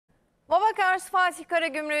Baba karşı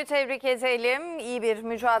Karagümrük'ü tebrik edelim. İyi bir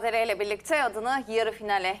mücadeleyle birlikte adını yarı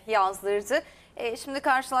finale yazdırdı. Şimdi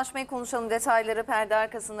karşılaşmayı konuşalım, detayları, perde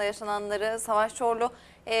arkasında yaşananları. Savaş Çorlu,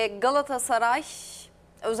 Galatasaray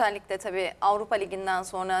özellikle tabii Avrupa Ligi'nden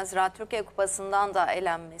sonra Ziraat Türkiye Kupası'ndan da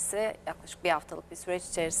elenmesi yaklaşık bir haftalık bir süreç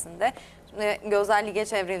içerisinde. Şimdi gözler lige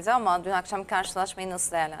çevrildi ama dün akşam karşılaşmayı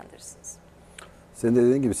nasıl değerlendirirsiniz? Senin de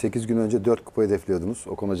dediğin gibi 8 gün önce 4 kupa hedefliyordunuz.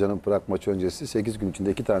 Okan Hoca'nın Prag maçı öncesi 8 gün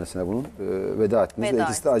içinde 2 tanesine bunun veda ettiniz. Ve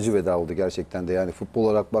ikisi de acı veda oldu gerçekten de. Yani futbol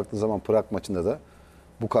olarak baktığın zaman Prag maçında da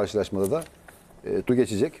bu karşılaşmada da Turu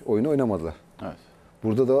Geçecek oyunu oynamadılar. Evet.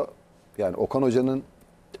 Burada da yani Okan Hoca'nın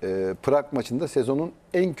Prag maçında sezonun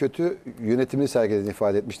en kötü yönetimini sergilediğini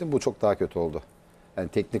ifade etmiştim. Bu çok daha kötü oldu. Yani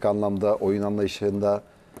teknik anlamda, oyun anlayışında,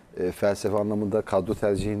 felsefe anlamında, kadro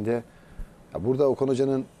tercihinde. Ya burada Okan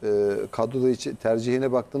Hoca'nın kadro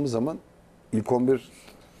tercihine baktığımız zaman ilk 11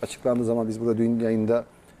 açıklandığı zaman biz burada dün yayında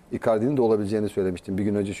Icardi'nin de olabileceğini söylemiştim. Bir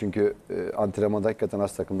gün önce çünkü antrenmanda hakikaten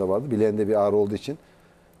az takımda vardı. Bileğinde bir ağrı olduğu için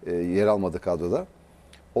yer almadı kadroda.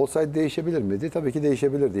 Olsaydı değişebilir miydi? Tabii ki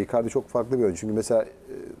değişebilirdi. Icardi çok farklı bir oyuncu. Çünkü mesela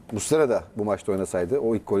Muslera da bu maçta oynasaydı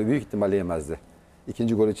o ilk golü büyük ihtimalle yemezdi.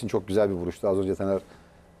 İkinci gol için çok güzel bir vuruştu. Az önce Taner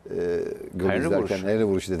golü izlerken hayırlı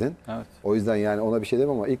vuruş dedin. Evet. O yüzden yani ona bir şey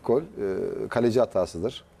demem ama ilk gol kaleci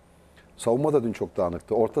hatasıdır. Savunma da dün çok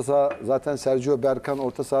dağınıktı. Orta saha zaten Sergio Berkan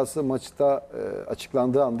orta sahası maçta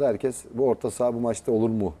açıklandığı anda herkes bu orta saha bu maçta olur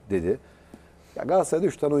mu dedi. Ya Galatasaray'da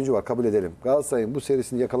 3 tane oyuncu var, kabul edelim. Galatasaray'ın bu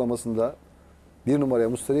serisini yakalamasında bir numaraya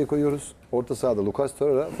Muslera'yı koyuyoruz. Orta sahada Lucas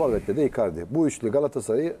Torreira, forvette de Icardi. Bu üçlü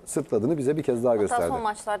Galatasaray'ı sırtladığını bize bir kez daha gösterdi. Hatta son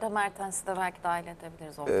maçlarda Mertens'i de belki dahil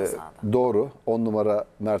edebiliriz orta sahada. Doğru. 10 numara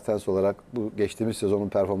Mertens olarak bu geçtiğimiz sezonun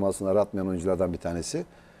performansını aratmayan oyunculardan bir tanesi.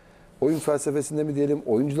 Oyun felsefesinde mi diyelim,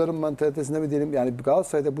 oyuncuların mantalitesinde mi diyelim, yani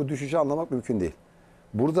Galatasaray'da bu düşüşü anlamak mümkün değil.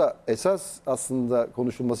 Burada esas aslında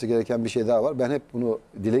konuşulması gereken bir şey daha var. Ben hep bunu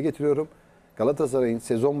dile getiriyorum. Galatasaray'ın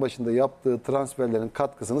sezon başında yaptığı transferlerin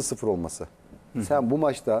katkısının sıfır olması. Sen bu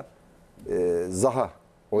maçta Zaha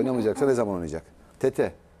oynamayacaksa ne zaman oynayacak?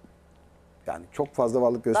 Tete. Yani çok fazla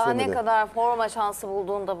varlık göstermedi. Daha ne kadar forma şansı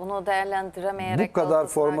bulduğunda bunu değerlendiremeyerek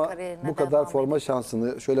bu kadar forma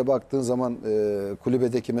şansını şöyle baktığın zaman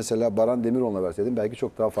kulübedeki mesela Baran Demiroğlu'na verseydin belki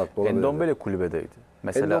çok daha farklı olabilirdi. Endombele kulübedeydi.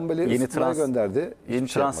 Mesela yeni gönderdi. Yeni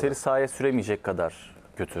transferi sahaya süremeyecek kadar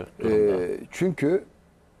kötü durumda. Çünkü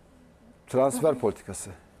transfer politikası.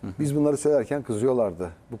 Biz bunları söylerken kızıyorlardı.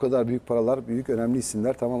 Bu kadar büyük paralar, büyük önemli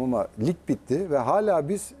isimler tamam ama lig bitti ve hala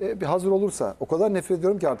biz bir hazır olursa o kadar nefret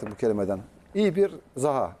ediyorum ki artık bu kelimeden. İyi bir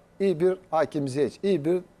Zaha, iyi bir Hakim Ziyech, iyi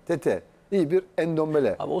bir Tete, iyi bir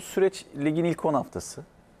Endombele. Abi o süreç ligin ilk 10 haftası.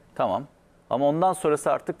 Tamam. Ama ondan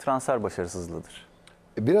sonrası artık transfer başarısızlığıdır.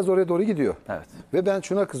 Biraz oraya doğru gidiyor. Evet. Ve ben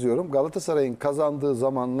şuna kızıyorum. Galatasaray'ın kazandığı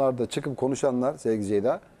zamanlarda çıkıp konuşanlar sevgili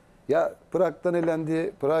Ceyda, ya Prag'dan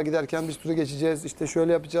elendi, Prag'a giderken biz turu geçeceğiz, işte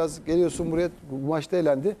şöyle yapacağız, geliyorsun buraya, bu maçta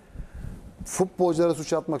elendi. Futbolculara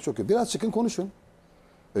suç atmak çok iyi. Biraz çıkın konuşun.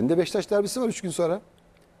 Önünde Beşiktaş derbisi var 3 gün sonra.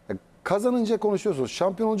 Ya kazanınca konuşuyorsunuz,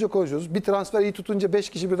 şampiyon olunca konuşuyorsunuz. Bir transfer iyi tutunca 5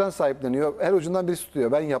 kişi birden sahipleniyor. Her ucundan birisi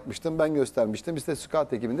tutuyor. Ben yapmıştım, ben göstermiştim. Biz de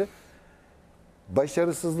scout ekibinde.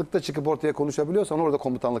 Başarısızlıkta çıkıp ortaya konuşabiliyorsan orada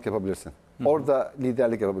komutanlık yapabilirsin. Orada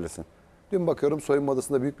liderlik yapabilirsin. Dün bakıyorum soyunma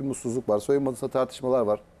odasında büyük bir mutsuzluk var. Soyunma odasında tartışmalar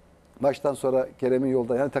var. Maçtan sonra Kerem'in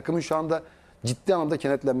yolda. Yani takımın şu anda ciddi anlamda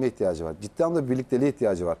kenetlenme ihtiyacı var. Ciddi anlamda bir birlikteliğe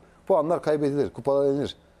ihtiyacı var. Puanlar kaybedilir, kupalar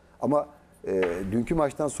elenir. Ama dünkü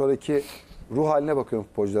maçtan sonraki ruh haline bakıyorum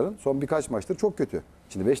futbolcuların. Son birkaç maçtır çok kötü.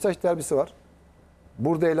 Şimdi Beşiktaş derbisi var.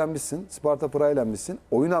 Burada elenmişsin. Sparta Prag'a elenmişsin.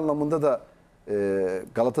 Oyun anlamında da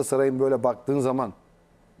Galatasaray'ın böyle baktığın zaman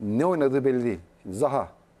ne oynadığı belli değil. Şimdi Zaha.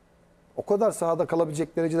 O kadar sahada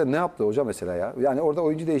kalabilecek derecede ne yaptı hoca mesela ya? Yani orada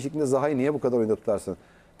oyuncu değişikliğinde Zaha'yı niye bu kadar oyunda tutarsın?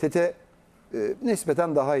 Tete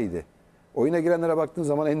nispeten daha iyiydi. Oyuna girenlere baktığın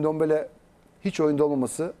zaman Endombele hiç oyunda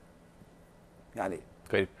olmaması yani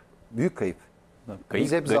Kayıp. Büyük kayıp. Kayıp.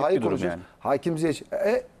 Biz hep Zaha'yı konuşuyoruz. Yani. Hakim Ziyech.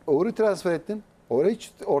 Uğur'u transfer ettin. Uğur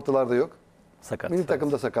hiç ortalarda yok. Sakat. Milli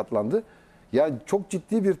takımda sakatlandı. Yani çok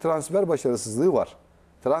ciddi bir transfer başarısızlığı var.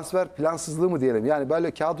 Transfer plansızlığı mı diyelim? Yani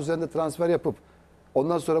böyle kağıt üzerinde transfer yapıp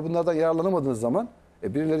ondan sonra bunlardan yararlanamadığınız zaman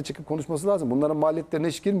birileri çıkıp konuşması lazım. Bunların maliyetlerine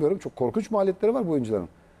hiç girmiyorum. Çok korkunç maliyetleri var bu oyuncuların.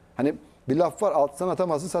 Hani bir laf var, atsan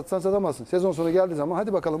atamazsın, satsan satamazsın. Sezon sonu geldiği zaman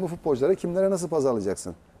hadi bakalım bu futbolcuları kimlere nasıl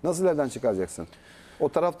pazarlayacaksın? Nasıl elden çıkaracaksın? O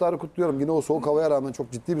taraftarı kutluyorum. Yine o soğuk havaya rağmen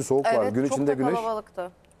çok ciddi bir soğuk var. Gün içinde güneş.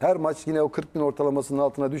 Kalabalıktı. Her maç yine o 40 bin ortalamasının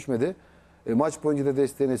altına düşmedi. Maç boyunca da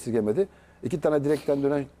desteğini esirgemedi. 2 tane direkten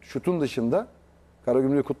dönen şutun dışında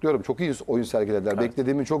Karagümrük'ü kutluyorum. Çok iyi oyun sergilediler. Evet.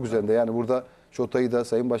 Beklediğimin çok üzerinde. Yani burada Şota'yı da,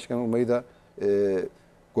 Sayın Başkan olmayı da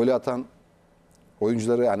golü atan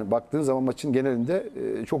Oyuncuları yani baktığın zaman maçın genelinde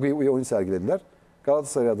çok iyi oyun sergilediler.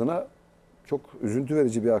 Galatasaray adına çok üzüntü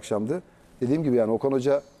verici bir akşamdı. Dediğim gibi yani Okan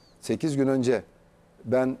Hoca 8 gün önce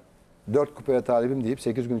ben 4 kupaya talibim deyip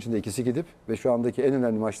 8 gün içinde ikisi gidip ve şu andaki en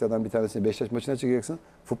önemli maçlardan bir tanesini Beşiktaş maçına çıkacaksın.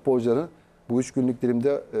 Futbolcuların bu 3 günlük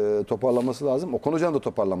dilimde toparlanması lazım. Okan Hoca'nın da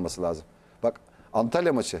toparlanması lazım. Bak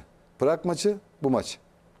Antalya maçı, Prag maçı, bu maç.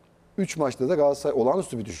 3 maçta da Galatasaray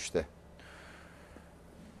olağanüstü bir düşüşte.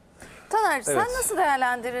 Taner, sen nasıl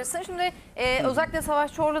değerlendirirsin? Şimdi özellikle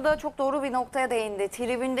Savaş Çorlu da çok doğru bir noktaya değindi.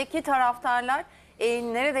 Tribündeki taraftarlar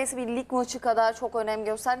neredeyse bir lig maçı kadar çok önem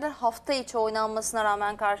gösterdiler. Hafta içi oynanmasına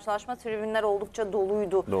rağmen karşılaşma tribünler oldukça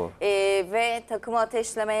doluydu. Doğru. Ve takımı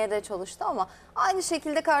ateşlemeye de çalıştı ama aynı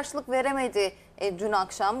şekilde karşılık veremedi dün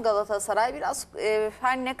akşam Galatasaray. Biraz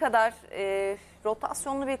her ne kadar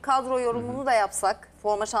rotasyonlu bir kadro yorumunu da yapsak,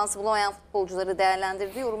 forma şansı bulamayan futbolcuları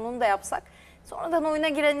değerlendirdiği yorumunu da yapsak, sonradan oyuna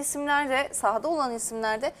giren isimler de, sahada olan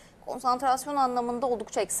isimler de konsantrasyon anlamında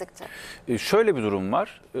oldukça eksikti. Şöyle bir durum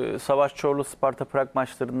var. Savaş Çorlu Sparta Prag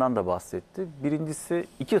maçlarından da bahsetti. Birincisi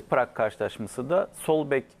 2 Prag karşılaşması da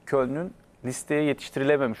sol bek Köln'ün listeye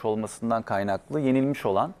yetiştirilememiş olmasından kaynaklı yenilmiş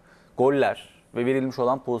olan goller ve verilmiş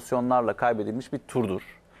olan pozisyonlarla kaybedilmiş bir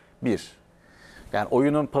turdur. Bir. Yani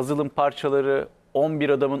oyunun puzzle'ın parçaları 11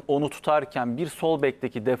 adamın 10'u tutarken bir sol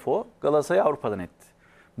bekteki defo Galatasaray'ı Avrupa'dan etti.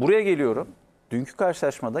 Buraya geliyorum. Dünkü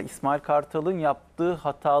karşılaşmada İsmail Kartal'ın yaptığı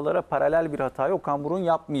hatalara paralel bir hatayı Okan Buruk'un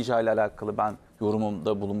yapmayacağıyla alakalı ben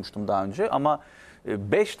yorumumda bulunmuştum daha önce. Ama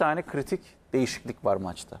 5 tane kritik değişiklik var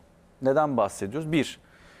maçta. Neden bahsediyoruz? Bir,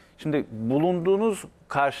 şimdi bulunduğunuz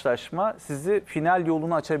karşılaşma sizi final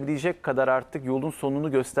yolunu açabilecek kadar artık yolun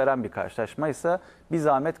sonunu gösteren bir karşılaşmaysa bir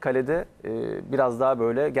zahmet kalede biraz daha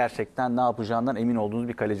böyle gerçekten ne yapacağından emin olduğunuz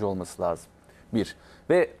bir kaleci olması lazım. Bir.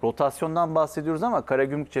 Ve rotasyondan bahsediyoruz ama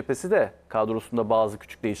Karagümrük cephesi de kadrosunda bazı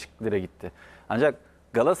küçük değişikliklere gitti. Ancak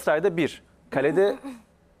Galatasaray'da kalede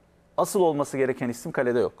asıl olması gereken isim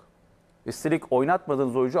kalede yok. Üstelik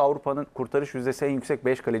oynatmadığınız oyuncu Avrupa'nın kurtarış yüzdesi en yüksek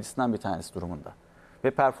 5 kalecisinden bir tanesi durumunda.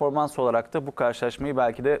 Ve performans olarak da bu karşılaşmayı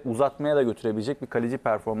belki de uzatmaya da götürebilecek bir kaleci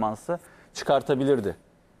performansı çıkartabilirdi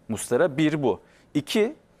Muslera. Bir bu.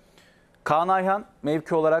 İki, Kaan Ayhan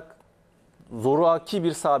mevki olarak zoraki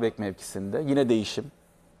bir sağ bek mevkisinde. Yine değişim.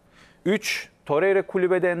 3. Torreira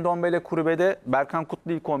kulübede, Endombele kulübede, Berkan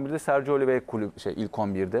Kutlu ilk 11'de, Sergio Oliveira ilk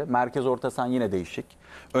 11'de. Merkez orta saha yine değişik.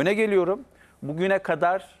 Öne geliyorum. Bugüne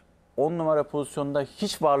kadar 10 numara pozisyonunda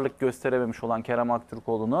hiç varlık gösterememiş olan Kerem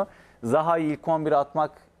Aktürkoğlu'nu Zaha'yı ilk 11'e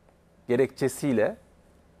atmak gerekçesiyle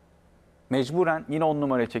mecburen yine 10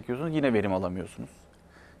 numaraya çekiyorsunuz. Yine verim alamıyorsunuz.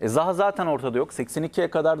 Zaha zaten ortada yok. 82'ye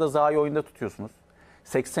kadar da Zaha'yı oyunda tutuyorsunuz.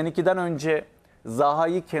 82'den önce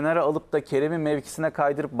Zaha'yı kenara alıp da Kerem'in mevkisine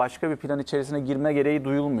kaydırıp başka bir plan içerisine girme gereği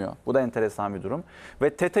duyulmuyor. Bu da enteresan bir durum. Ve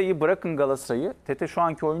Tete'yi bırakın Galatasaray'ı. Tete şu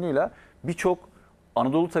anki oyunuyla birçok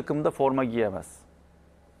Anadolu takımında forma giyemez.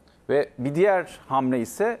 Ve bir diğer hamle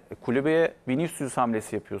ise kulübeye Vinicius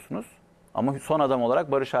hamlesi yapıyorsunuz. Ama son adam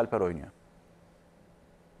olarak Barış Alper oynuyor.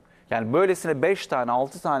 Yani böylesine 5 tane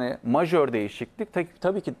 6 tane majör değişiklik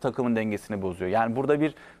tabii ki takımın dengesini bozuyor. Yani burada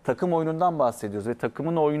bir takım oyunundan bahsediyoruz ve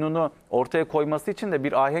takımın oyununu ortaya koyması için de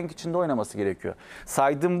bir ahenk içinde oynaması gerekiyor.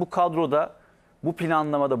 Saydığım bu kadroda, bu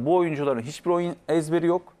planlamada bu oyuncuların hiçbir oyun ezberi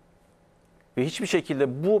yok. Ve hiçbir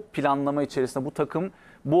şekilde bu planlama içerisinde bu takım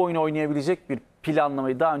bu oyunu oynayabilecek bir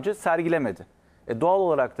planlamayı daha önce sergilemedi. Doğal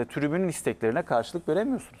olarak da tribünün isteklerine karşılık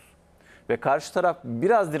veremiyorsunuz. Ve karşı taraf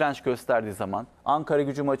biraz direnç gösterdiği zaman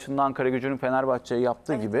Ankaragücü maçında Ankaragücü'nün Fenerbahçe'ye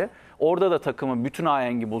yaptığı gibi orada da takımın bütün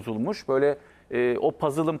ahengi bozulmuş. Böyle o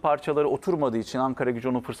puzzle'ın parçaları oturmadığı için Ankaragücü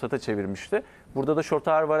onu fırsata çevirmişti. Burada da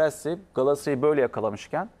Şorta Varese Galatasaray'ı böyle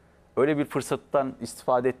yakalamışken öyle bir fırsattan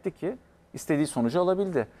istifade etti ki istediği sonucu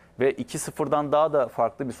alabildi. Ve 2-0'dan daha da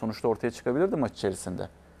farklı bir sonuçta ortaya çıkabilirdi maç içerisinde.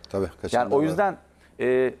 Tabii. Yani o yüzden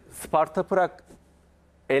Sparta Prag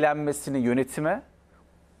elenmesini yönetime,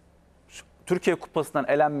 Türkiye Kupası'ndan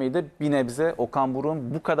elenmeyi de bir nebze Okan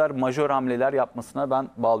Buruk'un bu kadar majör hamleler yapmasına ben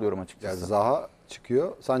bağlıyorum açıkçası. Yani Zaha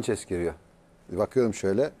çıkıyor, Sanchez giriyor. Bakıyorum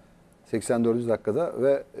şöyle 84. dakikada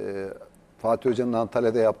ve Fatih Hoca'nın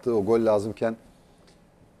Antalya'da yaptığı o gol lazımken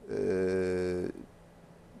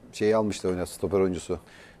şeyi almıştı oyuna, stoper oyuncusu.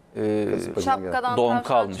 Şapkadan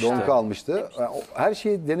Donk almıştı. Donk almıştı. Yani her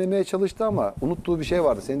şeyi denemeye çalıştı ama unuttuğu bir şey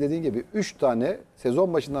vardı. Senin dediğin gibi 3 tane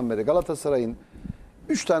sezon başından beri Galatasaray'ın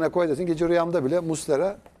 3 tane koy desin. Gece rüyamda bile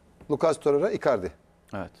Muslera, Lucas Torreira, Icardi.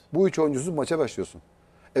 Evet. Bu 3 oyuncusuz maça başlıyorsun.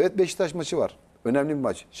 Evet, Beşiktaş maçı var. Önemli bir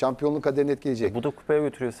maç. Şampiyonluk kaderini etkileyecek. Bu da kupaya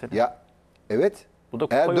götürüyor seni. Ya evet. Bu da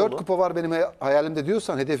kupa Eğer 4 yolu. kupa var benim hayalimde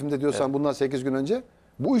diyorsan, hedefimde diyorsan bundan 8 gün önce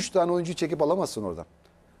bu 3 tane oyuncuyu çekip alamazsın oradan.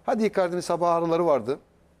 Hadi Icardi'nin sabah ağrıları vardı.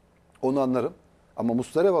 Onu anlarım. Ama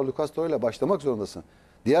Muslera ve Lucas Torreira ile başlamak zorundasın.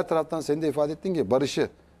 Diğer taraftan senin de ifade ettiğin gibi Barış'ı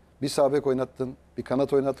bir sağ bek oynattın, bir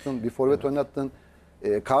kanat oynattın, bir forvet oynattın.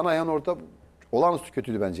 Kaan Ayhan orada olağanüstü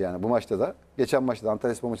kötüydü bence yani bu maçta da. Geçen maçta da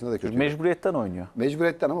Antalyaspor maçında da kötüydü. Mecburiyetten oynuyor.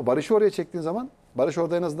 Mecburiyetten ama Barış'ı oraya çektiğin zaman Barış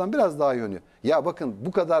orada en azından biraz daha iyi oynuyor. Ya bakın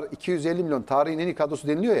bu kadar 250 milyon tarihin en iyi kadrosu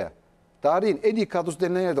deniliyor ya. Tarihin en iyi kadrosu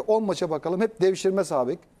denilen yerde 10 maça bakalım hep devşirme sağ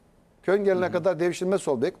bek. Kön gelene kadar devşirme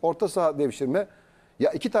sol bek. Orta saha devşirme.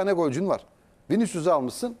 Ya 2 tane golcün var. Vinicius'u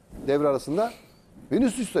almışsın devre arasında.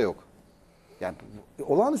 Vinicius da yok. Yani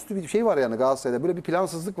olağanüstü bir şey var yani Galatasaray'da. Böyle bir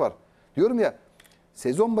plansızlık var. Diyorum ya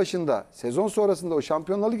sezon başında, sezon sonrasında o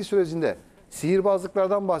Şampiyonlar Ligi sürecinde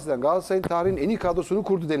sihirbazlıklardan bahseden Galatasaray'ın tarihin en iyi kadrosunu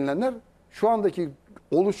kurdu denilenler şu andaki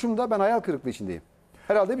oluşumda ben hayal kırıklığı içindeyim.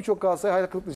 Herhalde birçok Galatasaray hayal kırıklığı